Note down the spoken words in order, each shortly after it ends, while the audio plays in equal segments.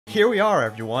Here we are,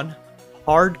 everyone.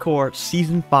 Hardcore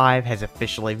Season 5 has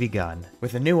officially begun.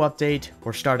 With a new update,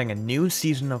 we're starting a new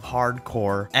season of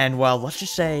Hardcore, and well, let's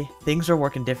just say, things are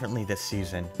working differently this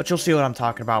season. But you'll see what I'm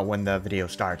talking about when the video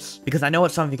starts. Because I know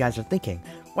what some of you guys are thinking.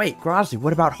 Wait, Grazzy,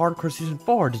 what about Hardcore Season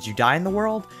 4? Did you die in the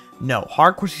world? No,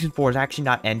 Hardcore Season 4 is actually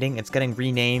not ending, it's getting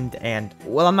renamed, and,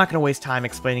 well, I'm not going to waste time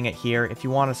explaining it here. If you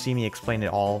want to see me explain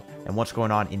it all, and what's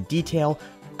going on in detail,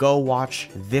 go watch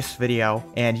this video,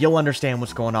 and you'll understand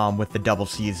what's going on with the double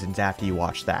seasons after you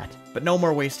watch that. But no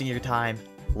more wasting your time,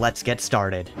 let's get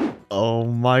started. Oh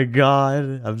my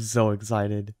god, I'm so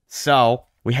excited. So,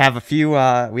 we have a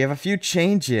few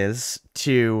changes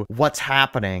to what's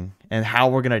happening and how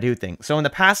we're gonna do things. So in the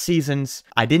past seasons,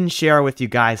 I didn't share with you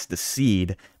guys the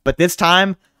seed, but this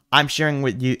time, I'm sharing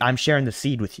the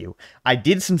seed with you. I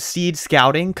did some seed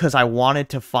scouting because I wanted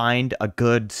to find a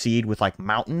good seed with like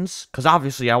mountains, because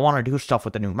obviously I want to do stuff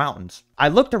with the new mountains. I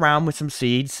looked around with some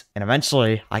seeds and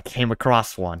eventually I came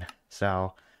across one.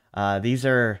 So these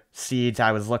are seeds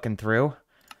I was looking through.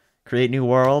 Create new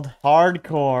world.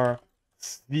 Hardcore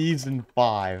Season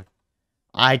 5.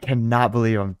 I cannot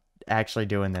believe I'm actually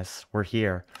doing this. We're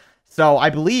here. So I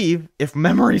believe, if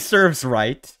memory serves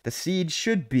right, the seed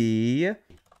should be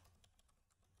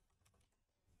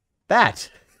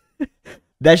that.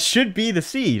 That should be the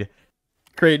seed.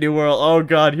 Create new world. Oh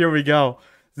god, here we go.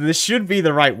 This should be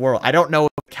the right world. I don't know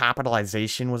if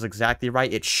capitalization was exactly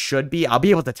right. It should be. I'll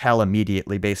be able to tell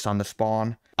immediately based on the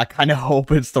spawn. I kind of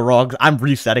hope it's the wrong. I'm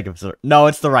resetting it. No,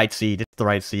 it's the right seed. It's the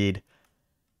right seed.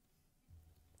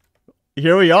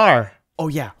 Here we are. Oh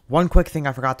yeah, one quick thing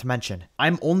I forgot to mention.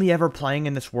 I'm only ever playing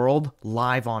in this world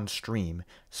live on stream.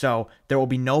 So, there will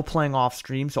be no playing off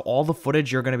stream, so all the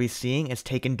footage you're going to be seeing is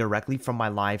taken directly from my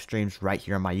live streams right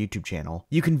here on my YouTube channel.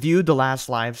 You can view the last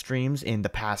live streams in the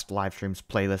past live streams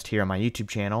playlist here on my YouTube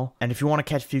channel. And if you want to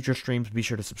catch future streams, be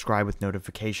sure to subscribe with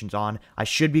notifications on. I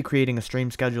should be creating a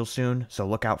stream schedule soon, so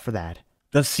look out for that.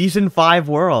 The Season 5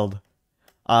 world.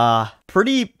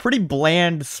 Pretty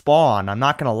bland spawn, I'm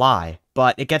not gonna lie.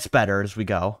 But it gets better as we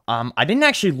go. I didn't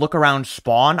actually look around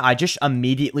spawn. I just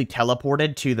immediately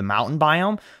teleported to the mountain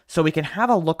biome. So we can have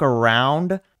a look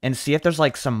around and see if there's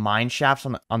like some mine shafts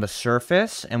on the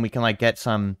surface. And we can like get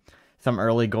some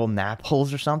early golden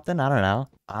apples or something. I don't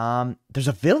know. There's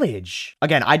a village.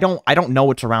 Again, I don't know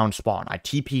what's around spawn. I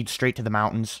TP'd straight to the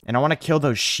mountains. And I want to kill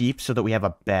those sheep so that we have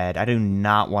a bed. I do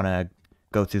not want to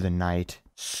go through the night.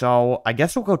 So, I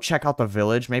guess we'll go check out the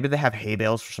village. Maybe they have hay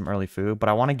bales for some early food, but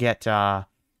I want to get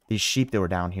these sheep that were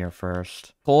down here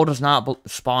first. Coal does not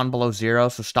spawn below 0,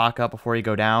 so stock up before you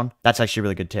go down. That's actually a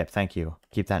really good tip, thank you.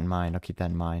 Keep that in mind, I'll keep that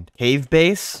in mind. Cave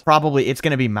base? Probably, it's going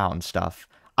to be mountain stuff.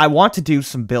 I want to do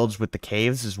some builds with the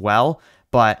caves as well,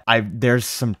 but there's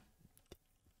some...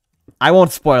 I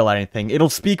won't spoil anything. It'll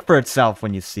speak for itself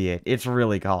when you see it. It's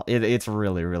really cool. It's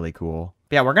really, really cool.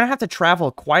 But yeah, we're gonna have to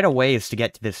travel quite a ways to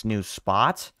get to this new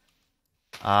spot.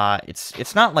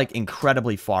 It's not like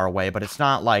incredibly far away, but it's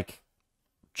not like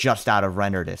just out of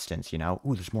render distance, you know?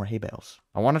 Ooh, there's more hay bales.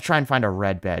 I want to try and find a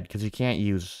red bed because you can't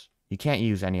use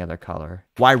any other color.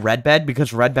 Why red bed?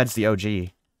 Because red bed's the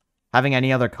OG. Having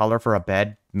any other color for a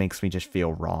bed makes me just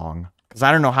feel wrong. Because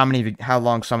I don't know how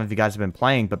long some of you guys have been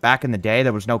playing, but back in the day,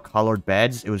 there was no colored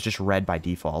beds. It was just red by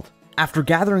default. After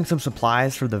gathering some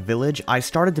supplies for the village, I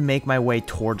started to make my way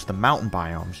towards the mountain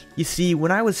biomes. You see,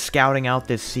 when I was scouting out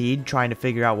this seed, trying to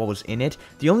figure out what was in it,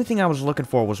 the only thing I was looking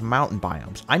for was mountain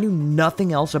biomes. I knew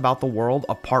nothing else about the world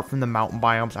apart from the mountain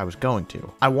biomes I was going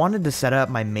to. I wanted to set up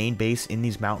my main base in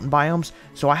these mountain biomes,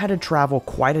 so I had to travel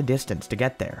quite a distance to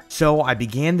get there. So I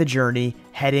began the journey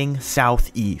heading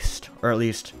southeast, or at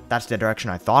least that's the direction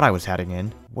I thought I was heading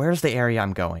in. Where's the area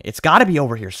I'm going? It's gotta be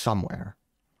over here somewhere.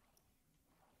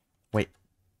 Wait.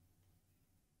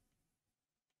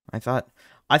 I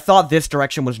thought this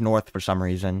direction was north for some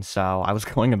reason, so I was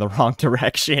going in the wrong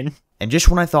direction. And just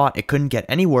when I thought it couldn't get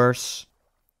any worse...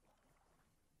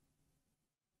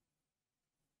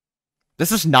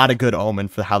 This is not a good omen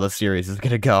for how the series is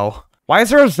gonna go. Why is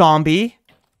there a zombie?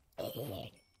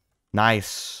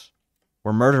 Nice.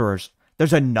 We're murderers.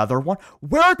 There's another one?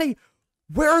 Where are they?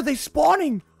 Where are they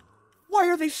spawning? Why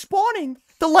are they spawning?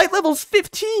 The light level's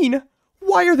 15!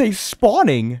 Why are they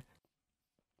spawning?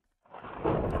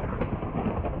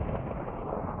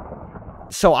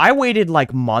 So I waited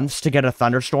like months to get a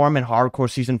thunderstorm in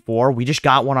Hardcore Season 4. We just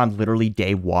got one on literally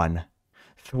day 1.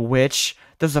 Witch?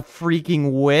 There's a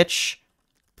freaking witch?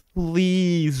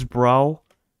 Please, bro.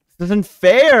 This isn't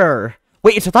fair.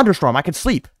 Wait, it's a thunderstorm. I can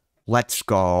sleep. Let's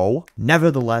go.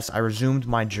 Nevertheless, I resumed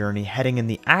my journey, heading in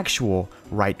the actual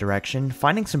right direction,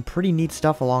 finding some pretty neat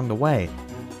stuff along the way.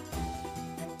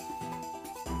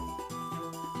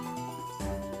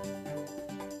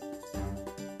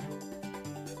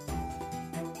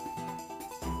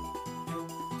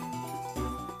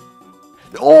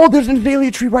 Oh, there's an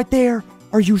azalea tree right there.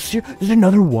 Are you serious? There's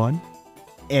another one.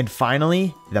 And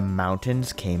finally, the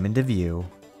mountains came into view.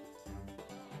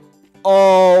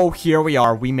 Oh, here we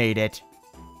are. We made it.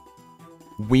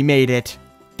 We made it.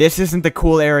 This isn't the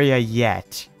cool area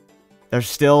yet. There's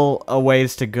still a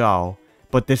ways to go.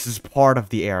 But this is part of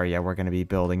the area we're going to be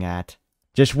building at.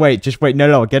 Just wait.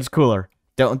 No, it gets cooler.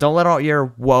 Don't let out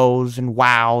your woes and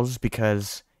wows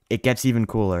because it gets even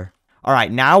cooler. All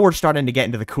right, now we're starting to get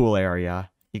into the cool area.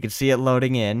 You can see it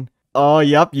loading in. Oh,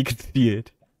 yep, you can see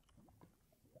it.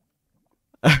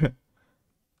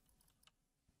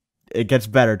 It gets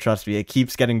better, trust me. It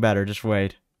keeps getting better. Just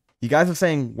wait. You guys are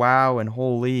saying, wow and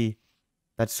holy.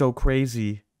 That's so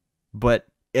crazy. But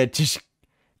it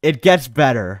gets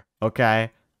better,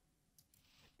 okay?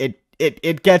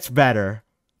 It gets better.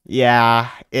 Yeah,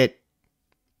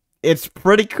 it's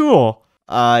pretty cool.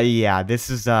 Yeah, this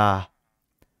is,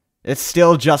 it's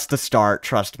still just the start,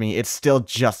 trust me. It's still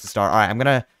just the start. Alright, I'm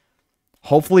gonna,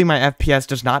 hopefully my FPS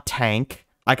does not tank.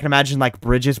 I can imagine, like,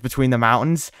 bridges between the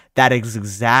mountains. That is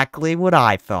exactly what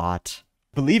I thought.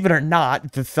 Believe it or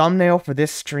not, the thumbnail for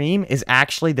this stream is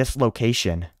actually this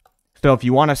location. So if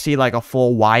you want to see, like, a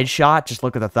full wide shot, just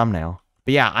look at the thumbnail.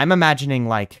 But yeah, I'm imagining,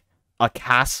 like, a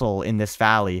castle in this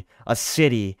valley, a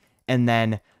city, and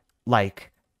then,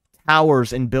 like,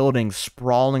 towers and buildings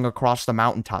sprawling across the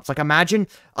mountaintops. Like, imagine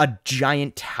a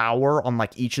giant tower on,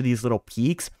 like, each of these little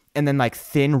peaks, and then, like,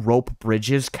 thin rope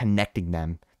bridges connecting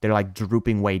them. They're, like,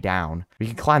 drooping way down. We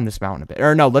can climb this mountain a bit.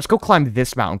 Or, no, let's go climb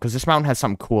this mountain, because this mountain has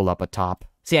something cool up at top.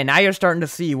 So, yeah, now you're starting to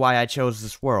see why I chose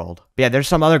this world. But, yeah, there's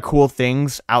some other cool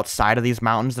things outside of these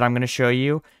mountains that I'm going to show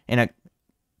you, and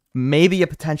maybe a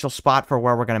potential spot for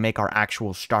where we're going to make our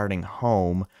actual starting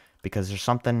home, because there's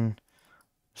something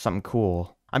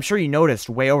cool. I'm sure you noticed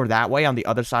way over that way on the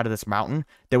other side of this mountain,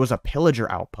 there was a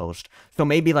pillager outpost. So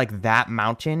maybe, like, that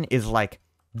mountain is, like,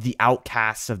 the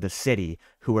outcasts of the city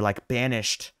who were, like,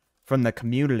 banished from the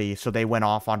community, so they went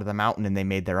off onto the mountain and they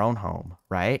made their own home,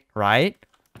 right? Right?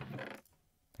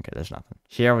 Okay, there's nothing.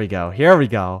 Here we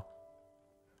go.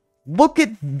 Look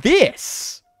at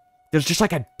this! There's just,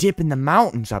 like, a dip in the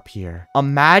mountains up here.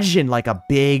 Imagine, like, a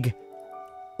big,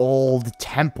 old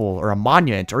temple or a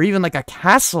monument or even, like, a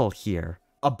castle here.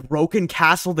 A broken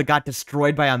castle that got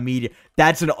destroyed by a meteor.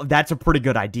 That's a pretty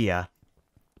good idea.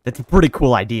 That's a pretty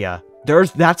cool idea.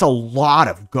 That's a lot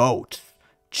of goats.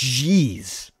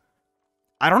 Jeez.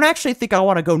 I don't actually think I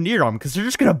want to go near them because they're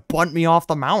just going to bunt me off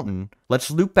the mountain.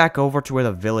 Let's loop back over to where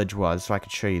the village was so I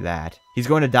can show you that. He's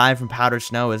going to die from powdered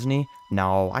snow, isn't he?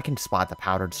 No, I can spot the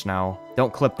powdered snow.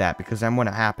 Don't clip that because then when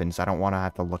it happens, I don't want to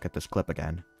have to look at this clip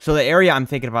again. So the area I'm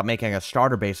thinking about making a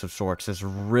starter base of sorts is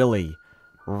really,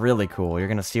 really cool. You're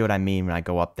going to see what I mean when I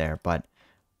go up there. But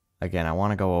again, I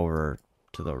want to go over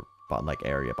to the like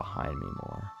area behind me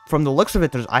more. From the looks of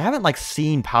it, I haven't like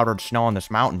seen powdered snow on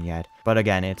this mountain yet. But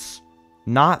again, it's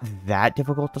not that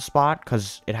difficult to spot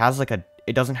because it has like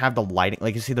it doesn't have the lighting.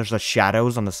 Like you see there's the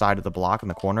shadows on the side of the block in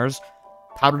the corners.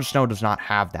 Powdered snow does not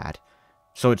have that.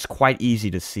 So it's quite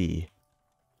easy to see.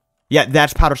 Yeah,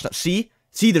 that's powdered snow.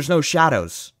 See, there's no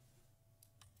shadows.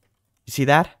 You see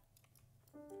that?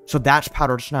 So that's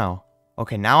powdered snow.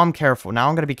 Okay, now I'm careful. Now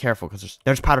I'm going to be careful because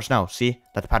there's powdered snow. See?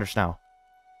 That's powdered snow.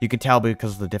 You can tell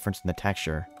because of the difference in the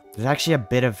texture. There's actually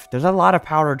there's a lot of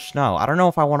powdered snow. I don't know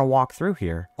if I want to walk through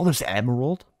here. Oh, there's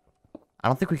emerald. I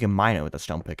don't think we can mine it with a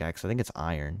stone pickaxe. I think it's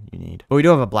iron you need. But we do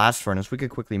have a blast furnace. We could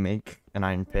quickly make an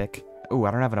iron pick. Oh,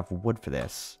 I don't have enough wood for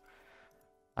this.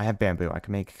 I have bamboo. I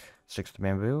can make 6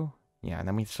 bamboo. Yeah, and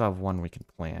then we still have 1 we can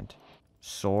plant.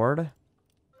 Sword.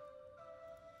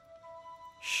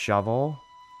 Shovel.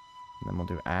 And then we'll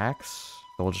do axe.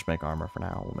 So we'll just make armor for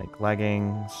now. We'll make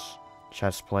leggings.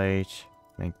 Chest plate.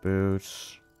 Make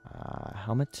boots.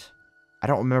 Helmet. I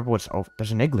don't remember what's... Oh,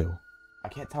 there's an igloo. I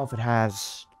can't tell if it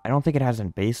has... I don't think it has a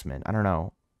basement. I don't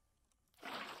know.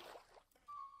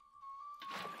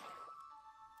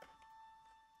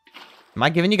 Am I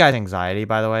giving you guys anxiety,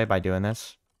 by the way, by doing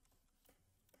this?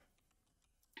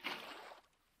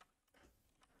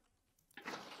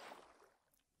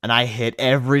 And I hit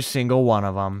every single one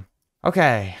of them.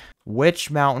 Okay. Which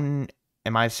mountain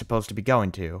am I supposed to be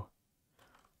going to?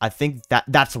 I think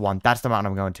that's the one. That's the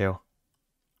mountain I'm going to.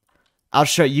 I'll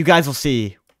show you. You guys will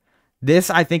see.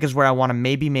 This, I think, is where I want to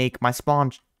maybe make my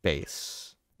spawn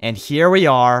base. And here we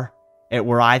are at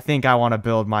where I think I want to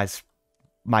build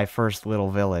my first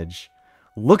little village.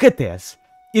 Look at this.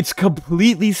 It's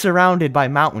completely surrounded by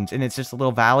mountains, and it's just a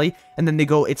little valley. And then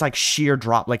it's like sheer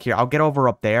drop. Like here, I'll get over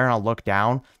up there, and I'll look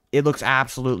down. It looks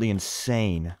absolutely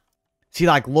insane. See,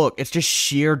 like, look, it's just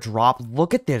sheer drop.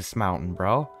 Look at this mountain,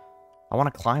 bro. I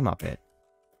want to climb up it.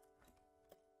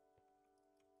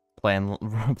 Playing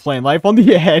life on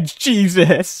the edge.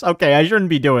 Jesus. Okay, I shouldn't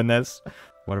be doing this.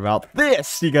 What about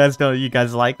this? You guys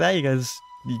like that?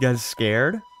 You guys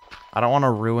scared? I don't want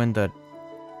to ruin the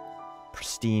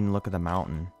pristine look of the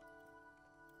mountain.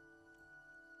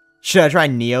 Should I try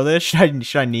Neo this?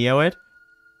 Should I Neo it?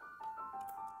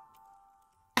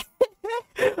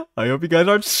 I hope you guys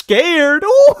aren't scared.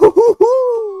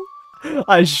 Ooh,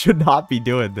 I should not be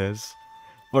doing this,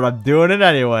 but I'm doing it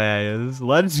anyways.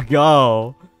 Let's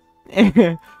go.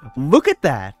 Look at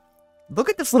that. Look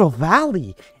at this little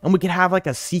valley. And we could have like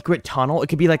a secret tunnel. It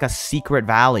could be like a secret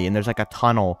valley, and there's like a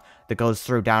tunnel that goes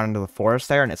through down into the forest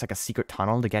there, and it's like a secret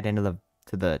tunnel to get into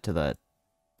the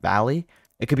valley.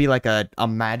 It could be like a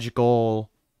magical,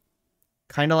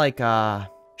 kind of like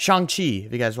Shang-Chi,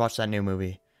 if you guys watched that new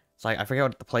movie. It's like, I forget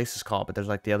what the place is called, but there's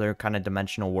like the other kind of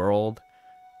dimensional world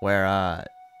where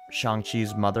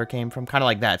Shang-Chi's mother came from. Kind of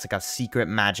like that. It's like a secret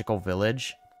magical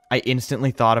village. I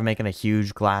instantly thought of making a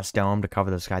huge glass dome to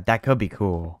cover the sky. That could be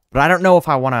cool. But I don't know if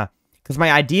I want to, because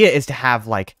my idea is to have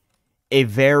like a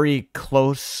very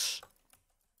close,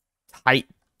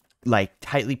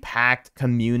 tightly packed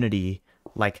community,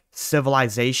 like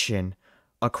civilization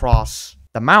across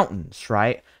the mountains,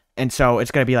 right? And so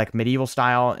it's going to be like medieval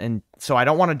style. And so I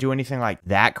don't want to do anything like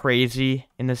that crazy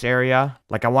in this area.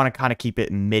 Like I want to kind of keep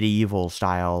it medieval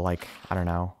style. Like, I don't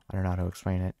know how to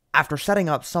explain it. After setting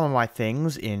up some of my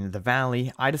things in the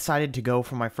valley, I decided to go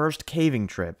for my first caving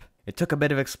trip. It took a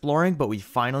bit of exploring, but we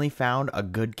finally found a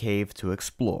good cave to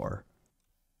explore.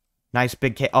 Nice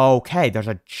big cave. Okay, there's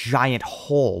a giant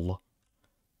hole.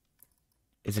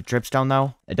 Is it dripstone,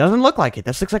 though? It doesn't look like it.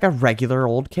 This looks like a regular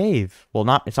old cave.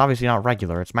 Well, it's obviously not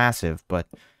regular. It's massive, but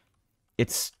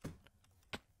it's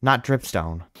not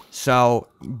dripstone. So,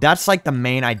 that's like the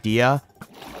main idea.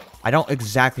 I don't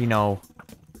exactly know.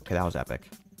 Okay, that was epic.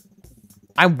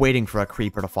 I'm waiting for a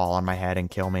creeper to fall on my head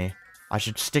and kill me. I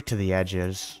should stick to the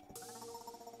edges.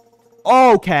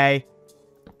 Okay.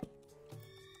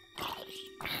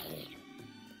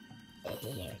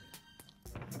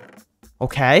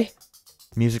 Okay.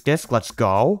 Music disc, let's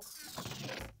go.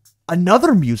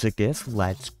 Another music disc,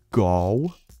 let's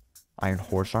go. Iron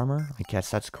horse armor, I guess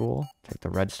that's cool. Take the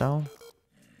redstone.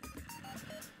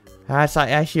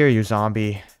 I hear you,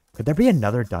 zombie. Could there be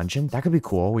another dungeon? That could be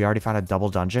cool. We already found a double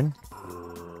dungeon.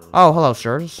 Oh, hello,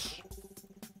 sirs.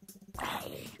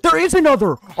 There is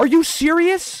another! Are you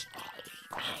serious?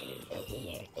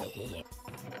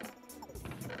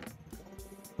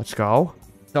 Let's go.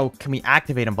 So, can we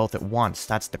activate them both at once?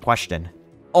 That's the question.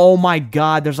 Oh my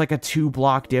god, there's like a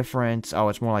 2-block difference. Oh,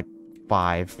 it's more like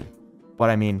 5. But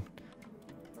I mean,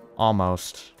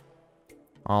 almost.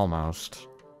 Almost.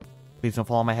 Please don't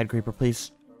fall on my head, creeper,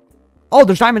 please. Oh,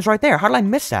 there's diamonds right there. How did I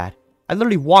miss that? I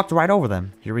literally walked right over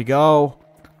them. Here we go.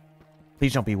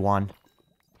 Please don't be 1.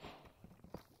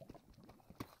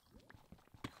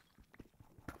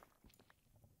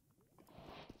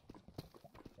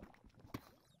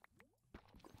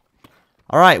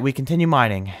 Alright, we continue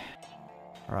mining.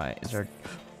 Alright, is there...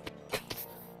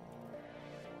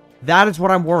 That is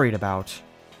what I'm worried about.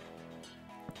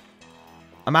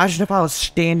 Imagine if I was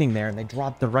standing there and they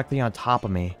dropped directly on top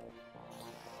of me.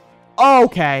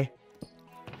 Okay.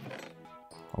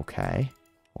 Okay.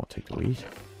 We'll take the wheat.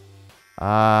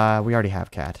 We already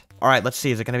have cat. Alright, let's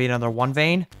see. Is it going to be another 1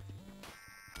 vein?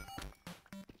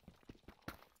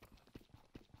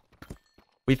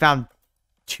 We found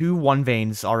 2 1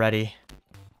 veins already.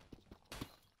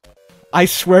 I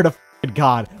swear to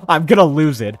God, I'm gonna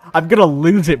lose it. I'm gonna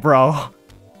lose it, bro.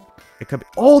 It could be...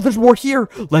 Oh, there's more here.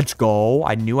 Let's go.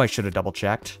 I knew I should have double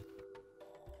checked.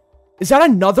 Is that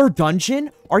another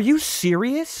dungeon? Are you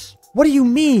serious? What do you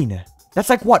mean? That's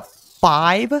like, what,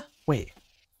 5? Wait,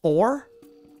 4?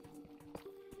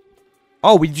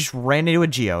 Oh, we just ran into a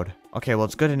geode. Okay, well,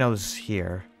 it's good to know this is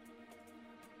here.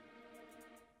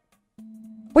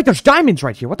 Wait, there's diamonds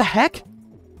right here. What the heck?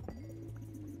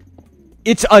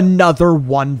 It's another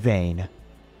 1 vein.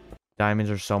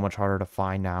 Diamonds are so much harder to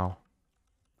find now.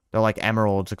 They're like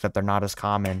emeralds, except they're not as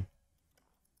common.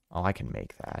 Oh, I can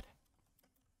make that.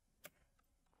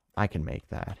 I can make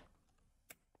that.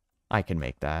 I can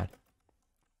make that.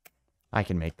 I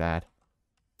can make that.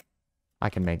 I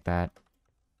can make that.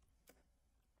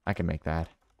 I can make that.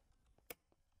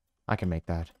 I can make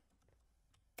that.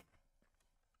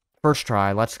 First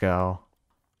try, let's go.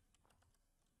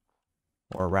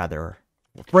 Or rather...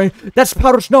 That's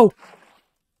powder snow!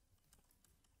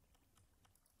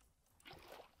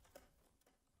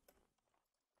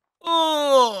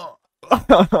 Oh!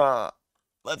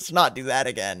 Let's not do that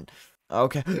again.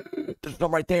 Okay. There's no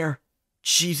right there.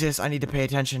 Jesus, I need to pay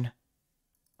attention.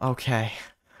 Okay.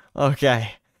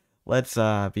 Okay. Let's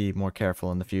be more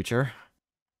careful in the future.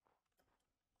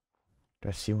 Do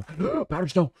I see one? Powder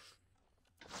snow!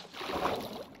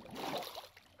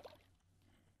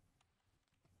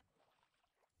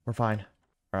 We're fine.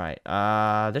 Alright,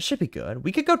 this should be good.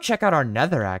 We could go check out our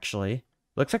nether, actually.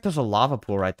 Looks like there's a lava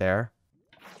pool right there.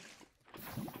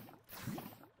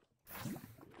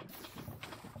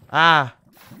 Ah!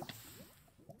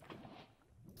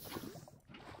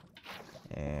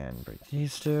 And break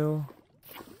these two.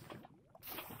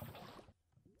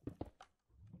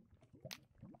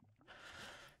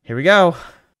 Here we go.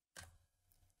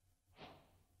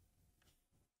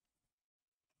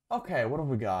 Okay, what have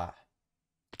we got?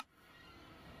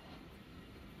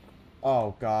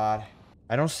 Oh, God.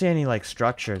 I don't see any, like,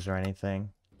 structures or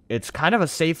anything. It's kind of a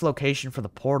safe location for the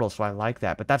portal, so I like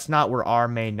that. But that's not where our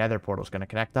main nether portal is going to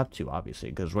connect up to, obviously.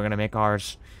 Because we're going to make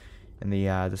ours in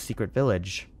the secret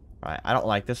village. Alright, I don't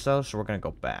like this, though, so we're going to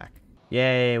go back.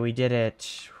 Yay, we did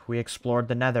it. We explored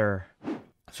the nether.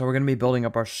 So we're going to be building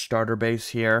up our starter base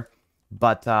here.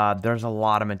 But there's a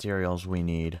lot of materials we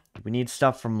need. We need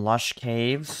stuff from lush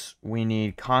caves. We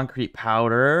need concrete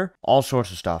powder. All sorts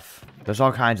of stuff. There's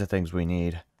all kinds of things we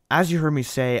need. As you heard me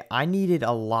say, I needed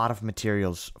a lot of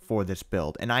materials for this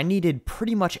build. And I needed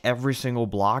pretty much every single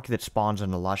block that spawns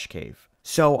in a lush cave.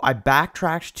 So I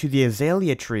backtracked to the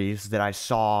azalea trees that I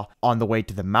saw on the way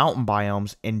to the mountain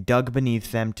biomes and dug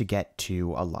beneath them to get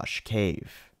to a lush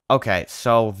cave. Okay,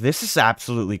 so this is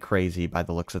absolutely crazy by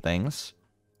the looks of things.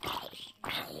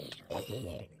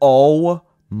 Oh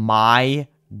my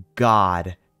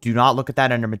god. Do not look at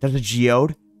that enderman. There's a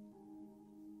geode.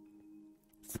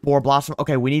 Spore blossom.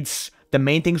 Okay, we need the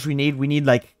main things we need. We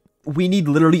need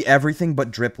literally everything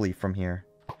but drip leaf from here.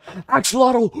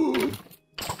 Axolotl!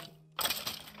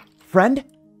 Friend?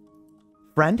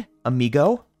 Friend?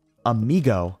 Amigo?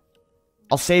 Amigo.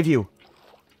 I'll save you.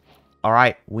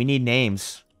 Alright, we need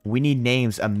names. We need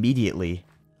names immediately.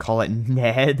 Call it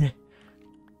Ned.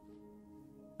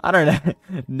 I don't know.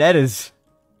 Ned is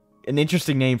an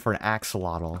interesting name for an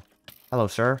axolotl. Hello,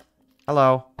 sir.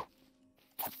 Hello.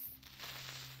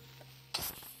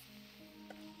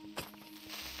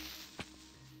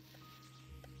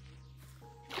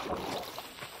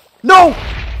 No!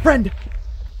 Friend!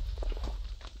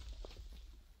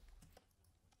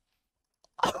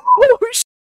 Oh, shit!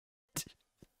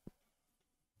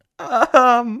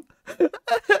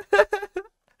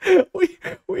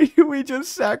 We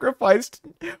just sacrificed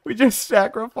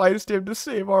him to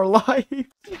save our life.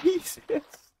 Jesus.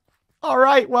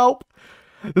 Alright, well.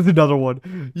 There's another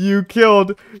one. You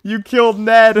killed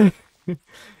Ned.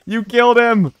 You killed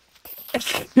him.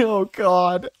 Oh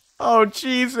god. Oh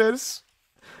Jesus.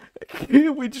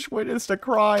 We just witnessed a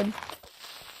crime.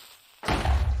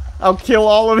 I'll kill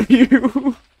all of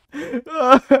you.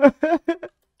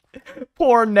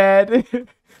 Poor Ned.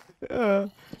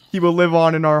 He will live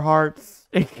on in our hearts.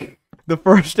 The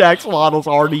first axolotl's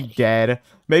already dead.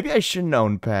 Maybe I shouldn't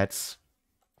own pets.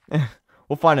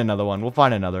 We'll find another one. We'll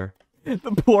find another.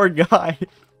 The poor guy.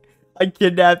 I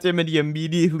kidnapped him and he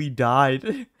immediately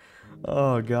died.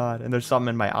 Oh god. And there's something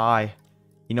in my eye.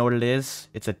 You know what it is?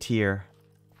 It's a tear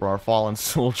for our fallen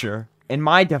soldier. In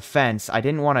my defense, I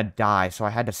didn't want to die, so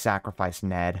I had to sacrifice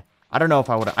Ned. I don't know if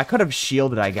I would have. I could have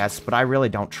shielded, I guess, but I really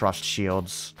don't trust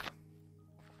shields.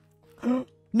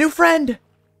 New friend!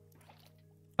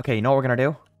 Okay, you know what we're gonna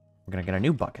do? We're gonna get a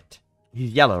new bucket.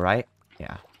 He's yellow, right?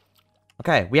 Yeah.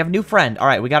 Okay, we have a new friend.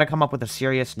 Alright, we gotta come up with a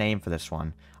serious name for this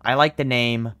one. I like the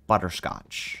name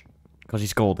Butterscotch. Because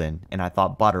he's golden, and I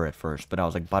thought butter at first, but I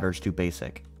was like, butter's too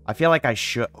basic. I feel like I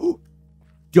should...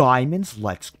 Diamonds,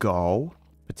 let's go.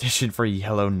 Petition for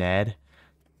Yellow Ned.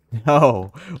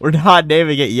 No, we're not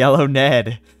naming it Yellow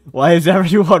Ned. Why does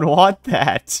everyone want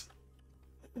that?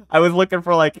 I was looking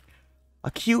for, like,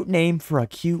 a cute name for a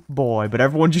cute boy, but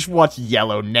everyone just wants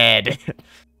Yellow Ned.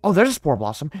 Oh, there's a Spore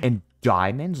Blossom. And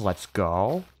diamonds, let's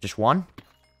go. Just one?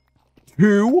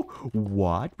 Two?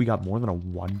 What? We got more than a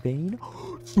one vein?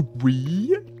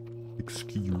 Three?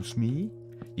 Excuse me?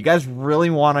 You guys really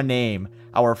want to name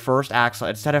our first axolotl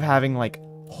instead of having, like,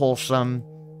 wholesome,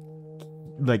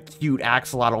 like, cute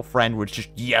axolotl friend, which is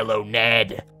just Yellow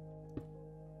Ned.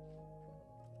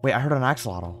 Wait, I heard an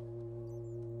axolotl.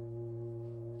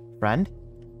 Friend?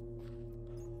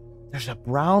 There's a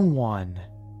brown one.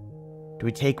 Do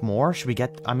we take more? Should we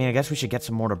get... I mean, I guess we should get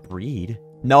some more to breed.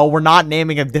 No, we're not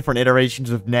naming them different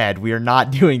iterations of Ned. We are not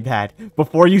doing that.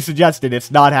 Before you suggested, it's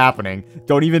not happening.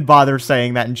 Don't even bother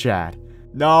saying that in chat.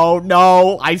 No,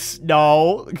 no,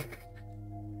 no.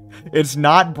 It's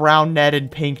not brown Ned and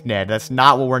pink Ned. That's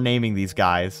not what we're naming these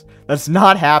guys. That's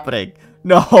not happening.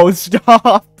 No,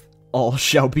 stop. All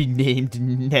shall be named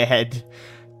Ned.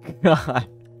 God.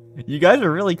 You guys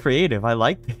are really creative. I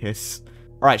like this.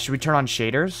 Alright, should we turn on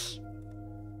shaders?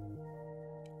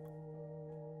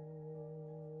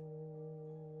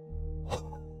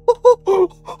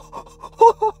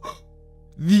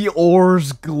 The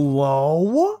ores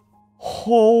glow?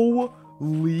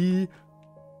 Holy...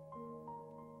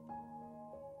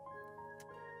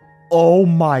 Oh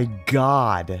my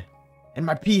god. And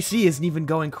my PC isn't even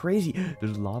going crazy.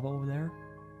 There's lava over there.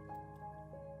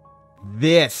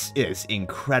 This is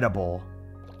incredible.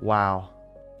 Wow.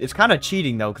 It's kind of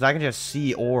cheating, though, because I can just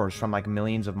see ores from, like,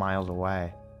 millions of miles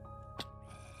away.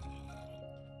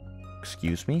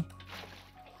 Excuse me?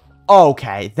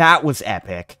 Okay, that was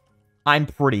epic. I'm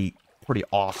pretty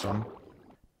awesome.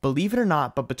 Believe it or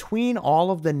not, but between all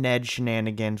of the Ned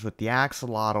shenanigans with the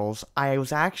axolotls, I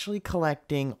was actually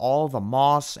collecting all the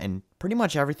moss and pretty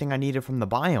much everything I needed from the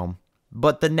biome.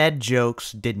 But the Ned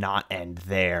jokes did not end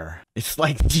there. It's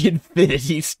like the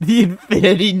infinity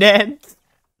Neds.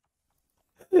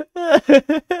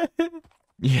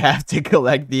 You have to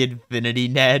collect the infinity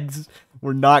Neds.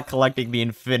 We're not collecting the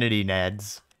infinity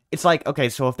Neds. It's like, okay,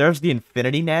 so if there's the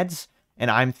infinity Neds,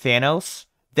 and I'm Thanos,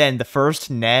 then the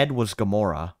first Ned was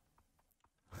Gamora.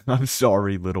 I'm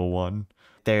sorry, little one.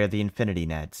 They're the infinity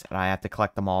Neds, and I have to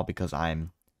collect them all because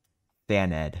I'm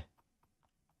Thaned.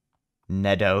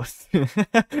 Nedoth.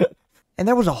 And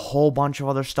there was a whole bunch of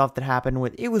other stuff that happened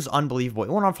with it. Was unbelievable.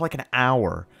 It went on for like an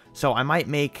hour. So I might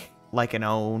make like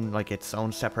its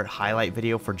own separate highlight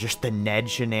video for just the Ned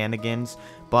shenanigans.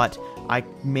 But I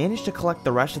managed to collect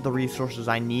the rest of the resources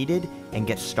I needed and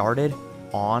get started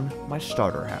on my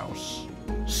starter house.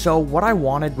 So what I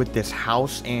wanted with this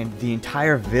house and the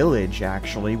entire village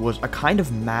actually was a kind of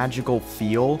magical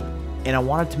feel, and I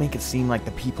wanted to make it seem like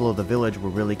the people of the village were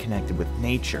really connected with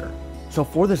nature. So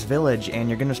for this village, and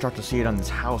you're going to start to see it on this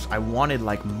house, I wanted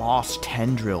like moss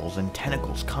tendrils and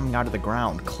tentacles coming out of the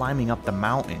ground, climbing up the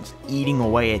mountains, eating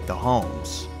away at the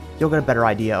homes. You'll get a better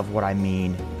idea of what I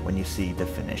mean when you see the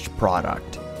finished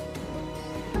product.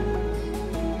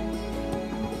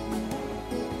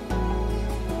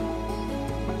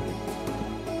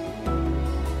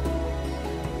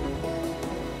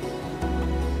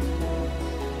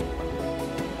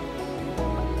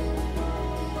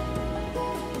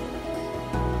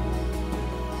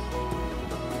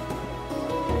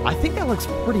 I think that looks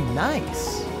pretty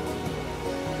nice.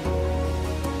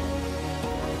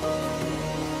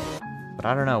 But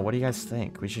I don't know, what do you guys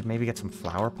think? We should maybe get some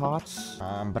flower pots?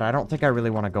 But I don't think I really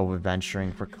want to go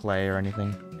adventuring for clay or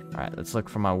anything. Alright, let's look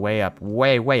from my way up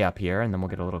here, and then we'll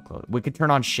get a little close. We could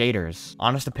turn on shaders.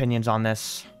 Honest opinions on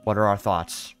this. What are our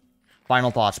thoughts?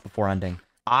 Final thoughts before ending.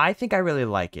 I think I really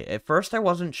like it. At first, I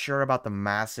wasn't sure about the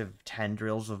massive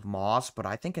tendrils of moss, but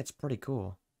I think it's pretty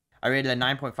cool. I rated a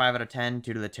 9.5 out of 10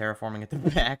 due to the terraforming at the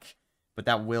back, but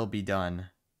that will be done.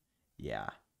 Yeah.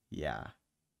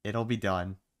 It'll be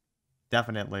done.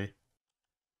 Definitely.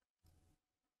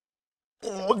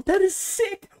 Oh, that is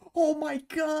sick! Oh my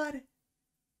god!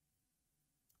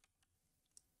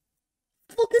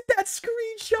 Look at that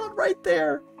screenshot right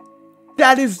there!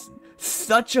 That is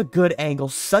such a good angle,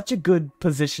 such a good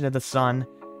position of the sun.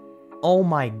 Oh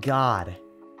my god.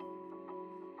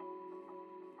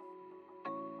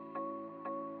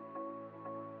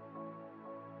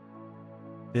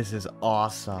 This is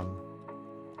awesome.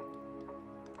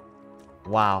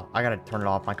 Wow, I gotta turn it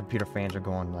off. My computer fans are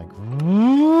going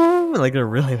like they're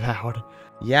really loud.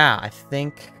 Yeah, I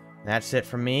think that's it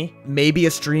for me. Maybe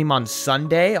a stream on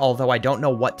Sunday, although I don't know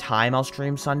what time I'll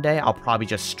stream Sunday. I'll probably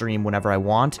just stream whenever I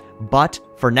want. But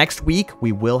for next week,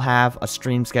 we will have a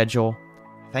stream schedule.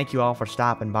 Thank you all for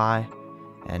stopping by.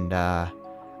 And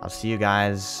I'll see you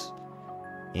guys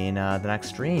in the next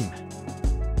stream.